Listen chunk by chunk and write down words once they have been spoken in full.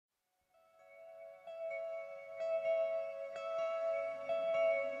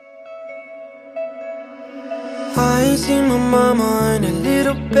can see my mama in a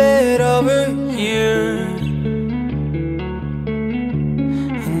little bed over here.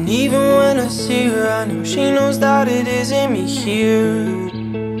 And even when I see her, I know she knows that it isn't me here.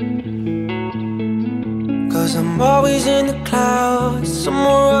 Cause I'm always in the clouds,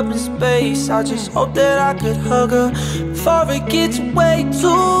 somewhere up in space. I just hope that I could hug her before it gets way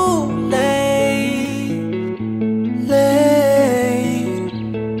too late.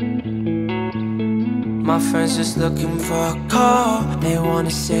 My friends just looking for a call. They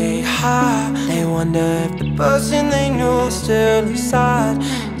wanna say hi. They wonder if the person they knew is still inside.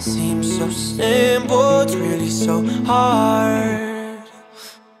 It seems so simple, it's really so hard.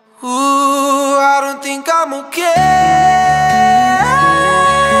 Ooh, I don't think I'm okay.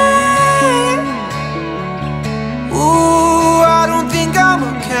 Ooh, I don't think I'm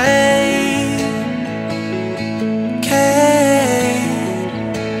okay.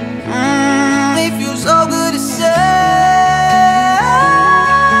 It feels so good to say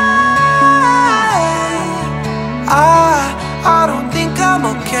I don't think I'm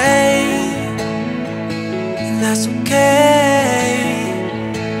okay, and that's okay.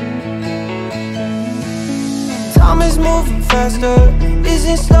 Time is moving faster,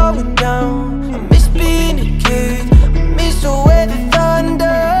 isn't slowing down. I miss being a kid, I miss the way the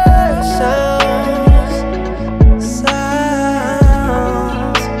thunder sounds.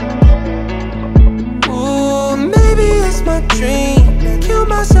 Ooh, maybe it's my dream, kill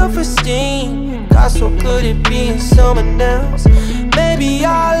my self-esteem. Got so good at being someone else. Maybe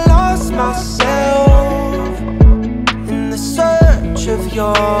I lost myself in the search of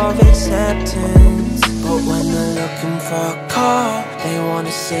your acceptance. But when they're looking for a call, they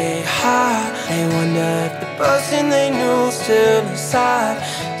wanna say hi. They wonder if the person they knew is still inside.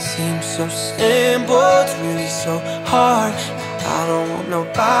 Seems so simple, it's really so hard. I don't want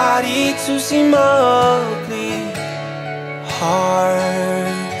nobody to see my ugly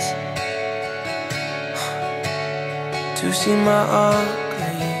heart, to see my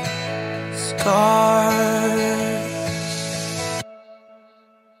ugly scars.